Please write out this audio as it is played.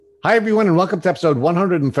Hi, everyone, and welcome to episode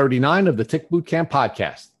 139 of the Tick Bootcamp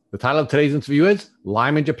podcast. The title of today's interview is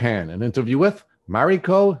Lyme in Japan, an interview with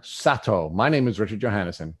Mariko Sato. My name is Richard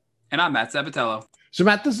Johannesson. And I'm Matt Sabatello. So,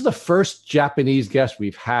 Matt, this is the first Japanese guest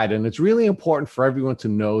we've had, and it's really important for everyone to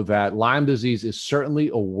know that Lyme disease is certainly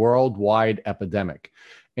a worldwide epidemic.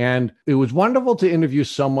 And it was wonderful to interview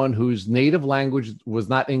someone whose native language was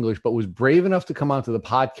not English, but was brave enough to come onto the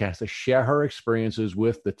podcast to share her experiences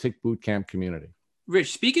with the Tick Bootcamp community.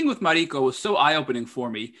 Rich, speaking with Mariko was so eye-opening for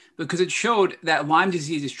me because it showed that Lyme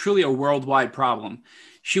disease is truly a worldwide problem.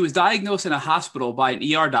 She was diagnosed in a hospital by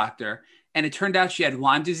an ER doctor, and it turned out she had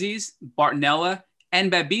Lyme disease, Bartonella, and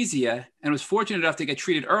Babesia, and was fortunate enough to get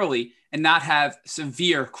treated early and not have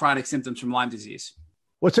severe chronic symptoms from Lyme disease.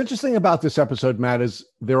 What's interesting about this episode, Matt, is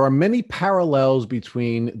there are many parallels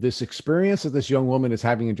between this experience that this young woman is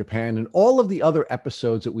having in Japan and all of the other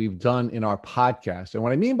episodes that we've done in our podcast. And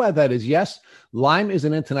what I mean by that is, yes, Lyme is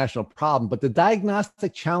an international problem, but the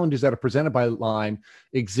diagnostic challenges that are presented by Lyme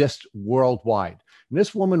exist worldwide. And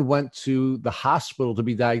this woman went to the hospital to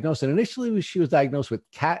be diagnosed. And initially, she was diagnosed with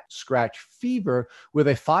cat scratch fever, where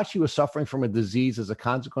they thought she was suffering from a disease as a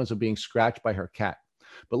consequence of being scratched by her cat.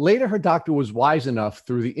 But later, her doctor was wise enough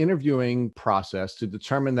through the interviewing process to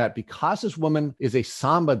determine that because this woman is a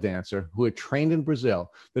samba dancer who had trained in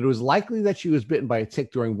Brazil, that it was likely that she was bitten by a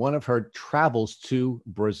tick during one of her travels to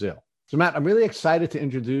Brazil. So, Matt, I'm really excited to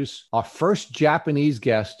introduce our first Japanese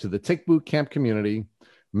guest to the Tick Bootcamp community,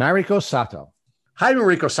 Mariko Sato. Hi,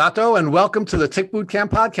 Mariko Sato, and welcome to the Tick Bootcamp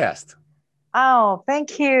podcast. Oh,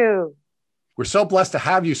 thank you. We're so blessed to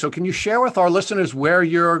have you. So can you share with our listeners where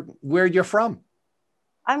you're from?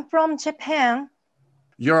 I'm from Japan.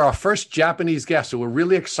 You're our first Japanese guest, so we're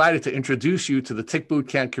really excited to introduce you to the Tick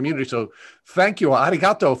Bootcamp community. So thank you,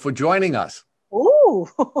 arigato, for joining us. Ooh,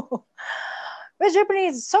 my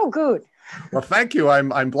Japanese is so good. Well, thank you.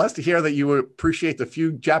 I'm blessed to hear that you appreciate the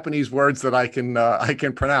few Japanese words that I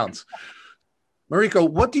can pronounce. Mariko,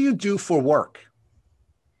 what do you do for work?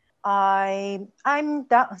 I'm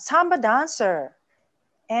samba dancer,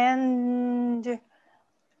 and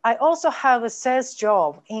I also have a sales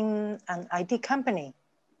job in an IT company.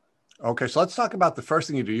 Okay, so let's talk about the first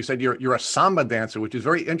thing you do. You said you're a samba dancer, which is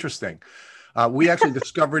very interesting. We actually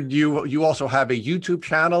discovered you also have a YouTube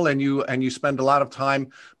channel, and you spend a lot of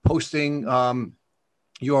time posting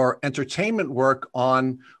your entertainment work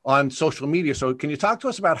on social media. So can you talk to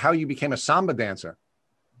us about how you became a samba dancer?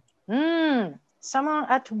 Someone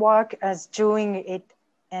at work is doing it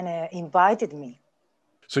and invited me.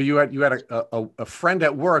 So you had a friend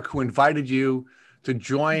at work who invited you to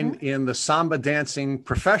join in the samba dancing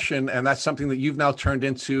profession, and that's something that you've now turned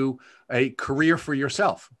into a career for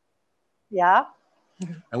yourself. Yeah.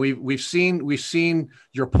 And we've seen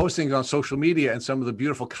your postings on social media and some of the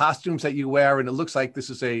beautiful costumes that you wear, and it looks like this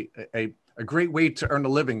is a great way to earn a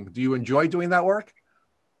living. Do you enjoy doing that work?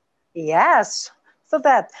 Yes. So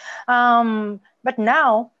that, but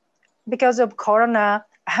now because of Corona,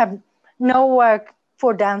 I have no work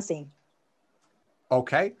for dancing.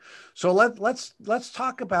 Okay, so let's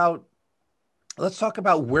talk about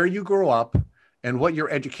where you grew up and what your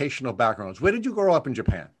educational background is. Where did you grow up in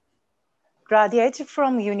Japan? Graduated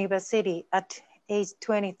from university at age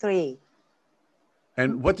 23.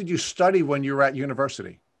 And what did you study when you were at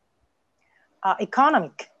university?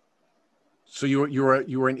 Economic. So you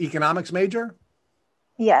were an economics major?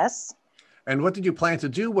 Yes. And what did you plan to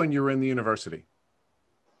do when you were in the university?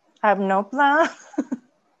 I have no plan.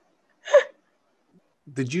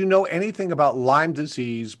 Did you know anything about Lyme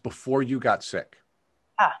disease before you got sick?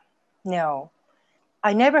 No.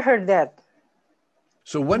 I never heard that.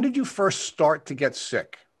 So when did you first start to get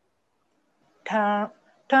sick?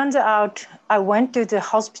 Turns out I went to the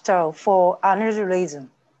hospital for another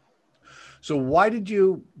reason. So why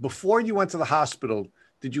before you went to the hospital,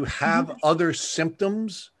 did you have other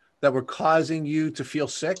symptoms that were causing you to feel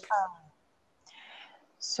sick?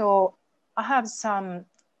 So I have some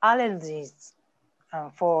allergies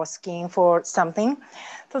for skin, for something,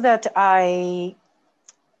 so that I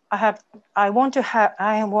want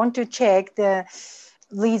to check the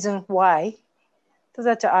reason why, so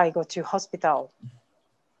that I go to hospital.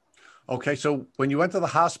 Okay, so when you went to the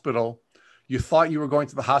hospital, you thought you were going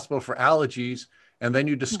to the hospital for allergies, and then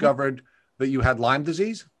you discovered that you had Lyme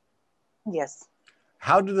disease? Yes.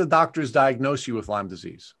 How did the doctors diagnose you with Lyme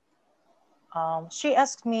disease? She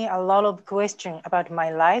asked me a lot of questions about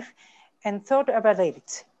my life and thought about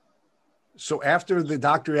it. So after the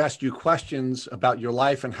doctor asked you questions about your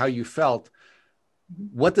life and how you felt,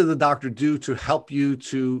 what did the doctor do to help you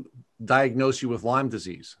to diagnose you with Lyme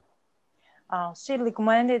disease? She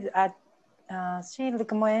recommended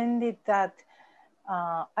that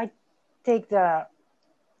I take the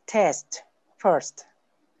test first.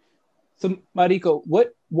 So, Mariko,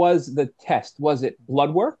 what was the test? Was it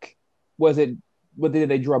blood work? Did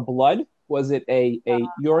they draw blood? Was it a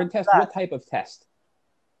urine test? Blood. What type of test?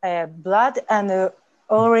 Blood and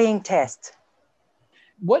urine test.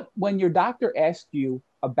 When your doctor asked you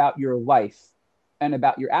about your life and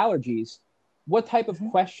about your allergies, what type of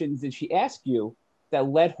questions did she ask you that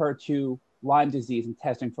led her to Lyme disease and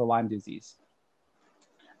testing for Lyme disease?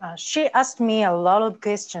 She asked me a lot of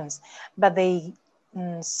questions, but they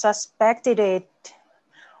suspected it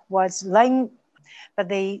was Lyme. But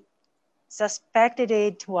they suspected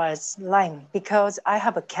it was Lyme because I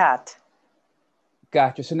have a cat.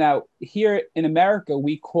 Gotcha. So now here in America,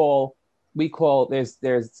 we call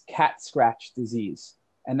there's cat scratch disease,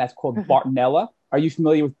 and that's called Bartonella. Are you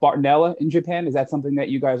familiar with Bartonella in Japan? Is that something that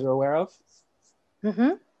you guys are aware of?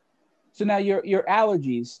 Mm-hmm. So now your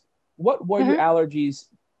allergies. What were your allergies?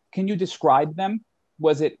 Can you describe them?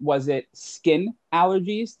 Was it skin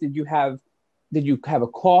allergies? Did you have a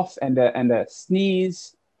cough and a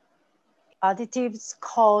sneeze? Additives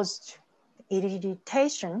caused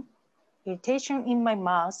irritation in my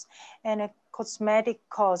mouth, and a cosmetic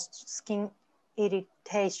caused skin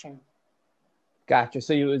irritation. Gotcha.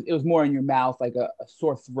 So it was more in your mouth, like a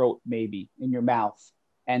sore throat maybe in your mouth,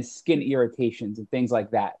 and skin irritations and things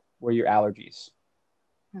like that were your allergies.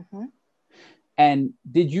 Mm-hmm. And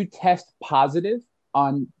did you test positive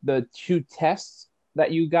on the 2 tests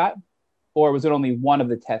that you got? Or was it only one of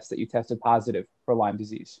the tests that you tested positive for Lyme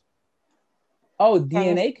disease? Oh,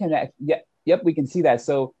 DNA connect. Yeah, yep, we can see that.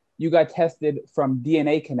 So you got tested from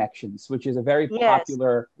DNA Connections, which is a very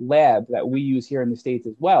popular lab that we use here in the States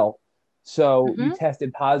as well. So you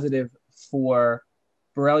tested positive for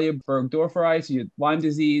Borrelia burgdorferi, so you had Lyme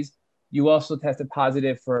disease. You also tested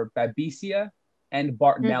positive for Babesia and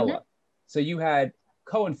Bartonella. So you had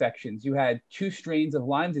co-infections. You had 2 strains of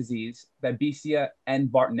Lyme disease, Babesia and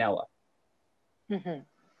Bartonella.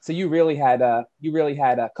 So you really had a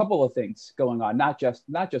couple of things going on, not just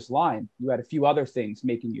Lyme. You had a few other things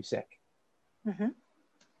making you sick. Do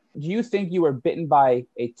you think you were bitten by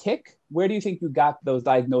a tick? Where do you think you got those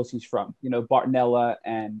diagnoses from? Bartonella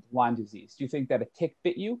and Lyme disease. Do you think that a tick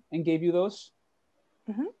bit you and gave you those?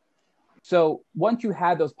 So once you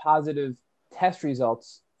had those positive test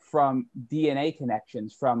results from DNA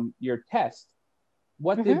Connections from your test,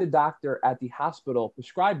 what did the doctor at the hospital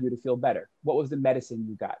prescribe you to feel better? What was the medicine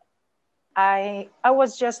you got? I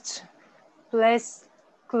was just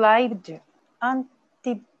prescribed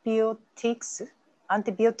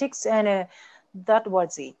antibiotics, and that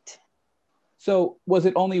was it. So was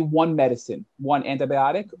it only one medicine, one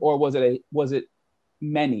antibiotic, or was it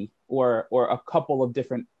many or a couple of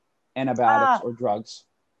different antibiotics or drugs?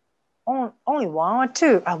 Only one or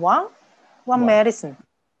two. One medicine.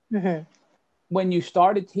 When you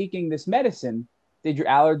started taking this medicine, did your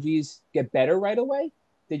allergies get better right away?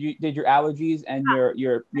 Did your allergies and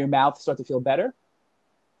your mouth start to feel better?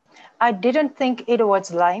 I didn't think it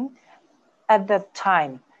was Lyme at that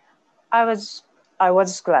time. I was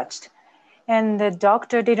scratched, and the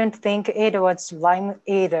doctor didn't think it was Lyme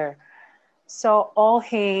either. So all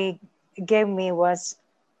he gave me was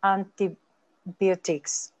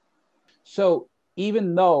antibiotics. So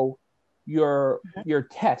even though your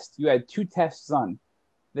test, you had 2 tests done,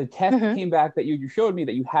 the test came back that you showed me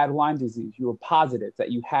that you had Lyme disease. You were positive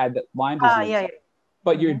that you had Lyme disease.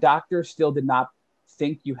 But your doctor still did not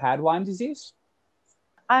think you had Lyme disease?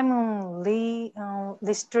 I'm on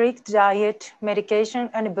the strict diet, medication,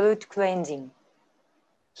 and blood cleansing.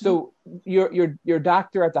 So your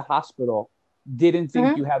doctor at the hospital didn't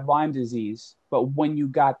think you had Lyme disease, but when you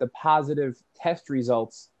got the positive test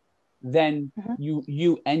results, then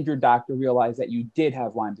you and your doctor realized that you did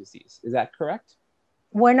have Lyme disease. Is that correct?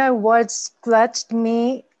 When I was scratched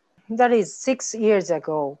me, that is 6 years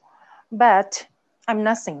ago, but I'm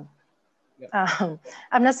nothing. I'm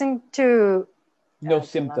nothing to... No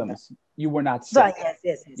symptoms. You were not sick.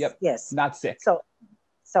 Yes. Not sick.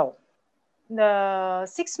 So the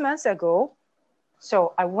 6 months ago,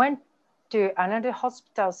 so I went to another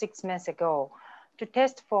hospital 6 months ago to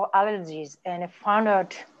test for allergies, and I found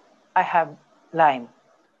out I have Lyme.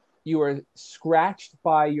 You were scratched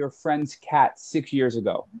by your friend's cat 6 years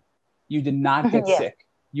ago. You did not get sick.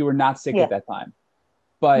 You were not sick at that time.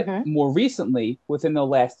 But more recently, within the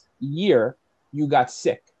last year, you got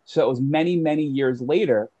sick. So it was many, many years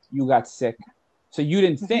later, you got sick. So you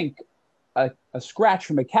didn't think a scratch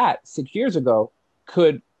from a cat 6 years ago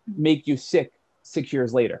could make you sick 6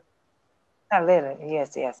 years later. A little,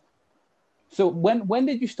 yes. So when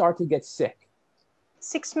did you start to get sick?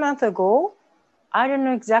 6 months ago. I don't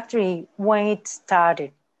know exactly when it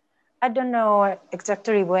started. I don't know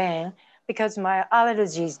exactly when because my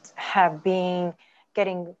allergies have been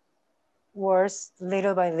getting worse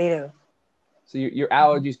little by little. So your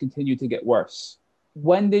allergies continue to get worse.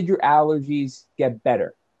 When did your allergies get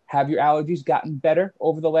better? Have your allergies gotten better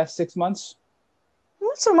over the last 6 months?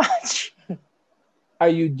 Not so much. Are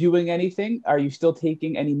you doing anything? Are you still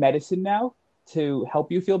taking any medicine now to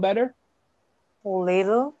help you feel better?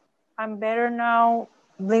 Little. I'm better now,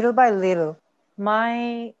 little by little.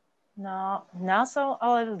 My nasal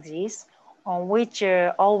allergies, on which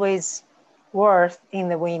always worse in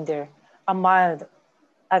the winter, are mild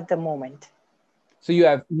at the moment. So you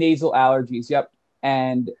have nasal allergies, yep,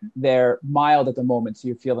 and they're mild at the moment, so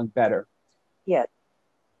you're feeling better. Yes.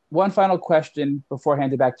 One final question before I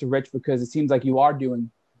hand it back to Rich, because it seems like you are doing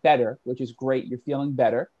better, which is great. You're feeling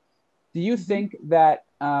better. Do you think that,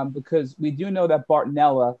 because we do know that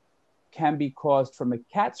Bartonella can be caused from a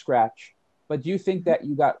cat scratch, but do you think that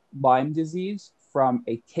you got Lyme disease from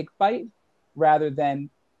a tick bite rather than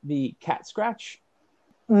the cat scratch?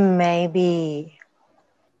 Maybe.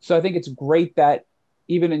 So I think it's great that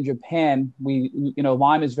even in Japan,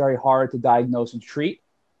 Lyme is very hard to diagnose and treat.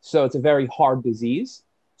 So it's a very hard disease.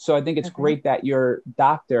 So I think it's great that your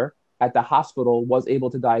doctor at the hospital was able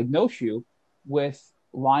to diagnose you with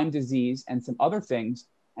Lyme disease and some other things,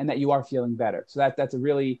 and that you are feeling better. So that's a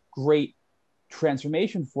really great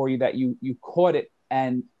transformation for you, that you caught it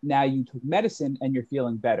and now you took medicine and you're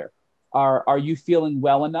feeling better. Are you feeling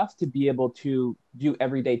well enough to be able to do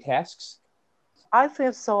everyday tasks? I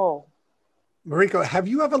feel so. Mariko, have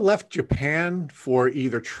you ever left Japan for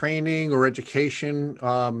either training or education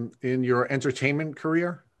in your entertainment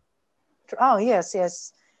career? Oh, yes.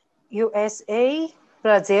 USA,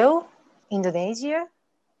 Brazil, Indonesia,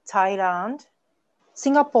 Thailand,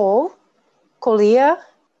 Singapore, Korea.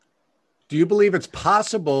 Do you believe it's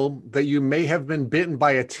possible that you may have been bitten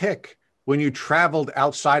by a tick when you traveled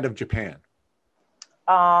outside of Japan?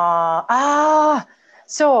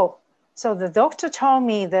 So the doctor told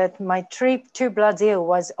me that my trip to Brazil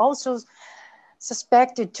was also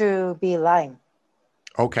suspected to be Lyme.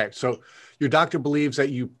 Okay, so your doctor believes that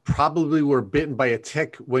you probably were bitten by a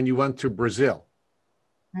tick when you went to Brazil.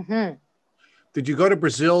 Mm-hmm. Did you go to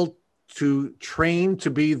Brazil to train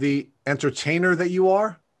to be the entertainer that you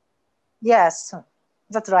are? Yes,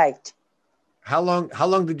 that's right. How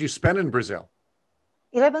long did you spend in Brazil?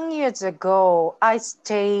 11 years ago, I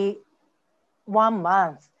stayed 1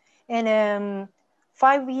 month. And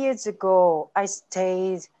 5 years ago, I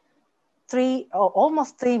stayed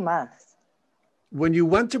almost 3 months. When you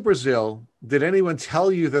went to Brazil, did anyone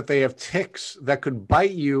tell you that they have ticks that could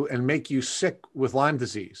bite you and make you sick with Lyme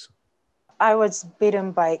disease? I was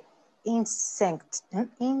bitten by insect.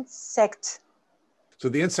 So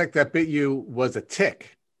the insect that bit you was a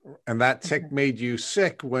tick, and that tick made you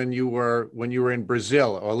sick when you were in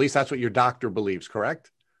Brazil, or at least that's what your doctor believes,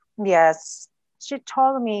 correct? Yes. She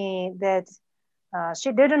told me that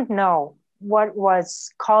she didn't know what was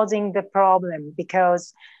causing the problem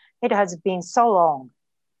because it has been so long.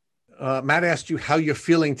 Matt asked you how you're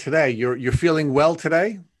feeling today. You're feeling well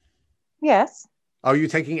today? Yes. Are you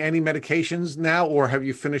taking any medications now, or have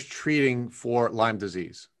you finished treating for Lyme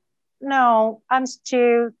disease? No, I'm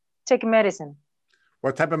still taking medicine.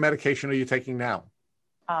 What type of medication are you taking now?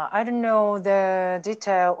 I don't know the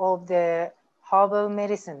detail of the herbal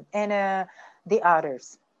medicine and the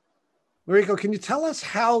others. Mariko, can you tell us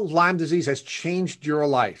how Lyme disease has changed your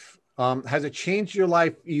life? Has it changed your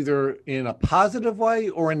life either in a positive way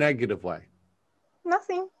or a negative way?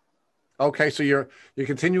 Nothing. Okay, so you're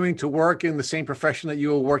continuing to work in the same profession that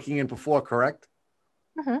you were working in before, correct?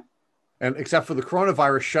 Mm-hmm. And except for the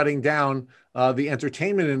coronavirus shutting down the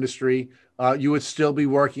entertainment industry, you would still be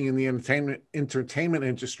working in the entertainment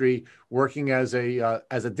industry, working as a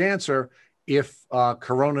dancer if the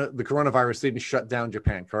coronavirus didn't shut down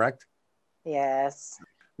Japan, correct? Yes.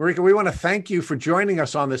 Mariko, we want to thank you for joining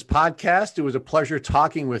us on this podcast. It was a pleasure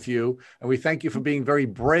talking with you, and we thank you for being very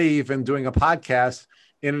brave and doing a podcast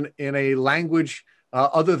in a language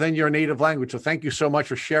other than your native language. So thank you so much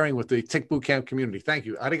for sharing with the Tick Bootcamp community. Thank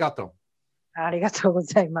you. Arigato. Arigatou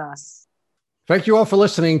gozaimasu. Thank you all for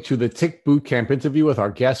listening to the Tick Bootcamp interview with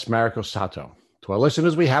our guest, Mariko Sato. To our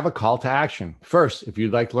listeners, we have a call to action. First, if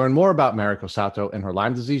you'd like to learn more about Mariko Sato and her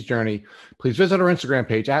Lyme disease journey, please visit our Instagram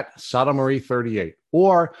page at SatoMarie38,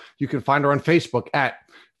 or you can find her on Facebook at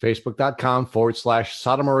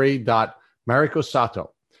facebook.com/SatoMarie.MarikoSato.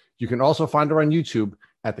 You can also find her on YouTube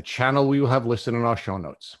at the channel we will have listed in our show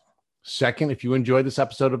notes. Second, if you enjoyed this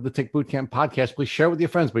episode of the Tick Bootcamp podcast, please share it with your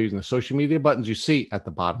friends by using the social media buttons you see at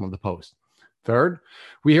the bottom of the post. Third,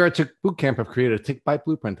 we here at Tick Bootcamp have created a Tick Bite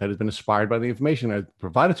blueprint that has been inspired by the information that is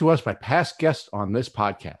provided to us by past guests on this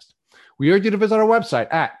podcast. We urge you to visit our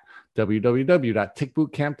website at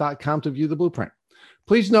www.tickbootcamp.com to view the blueprint.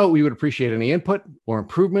 Please note we would appreciate any input or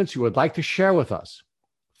improvements you would like to share with us.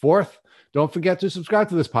 Fourth, don't forget to subscribe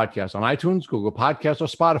to this podcast on iTunes, Google Podcasts, or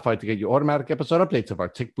Spotify to get your automatic episode updates of our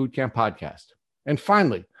Tick Bootcamp podcast. And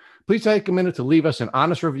finally, please take a minute to leave us an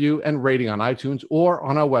honest review and rating on iTunes or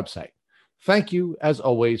on our website. Thank you, as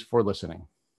always, for listening.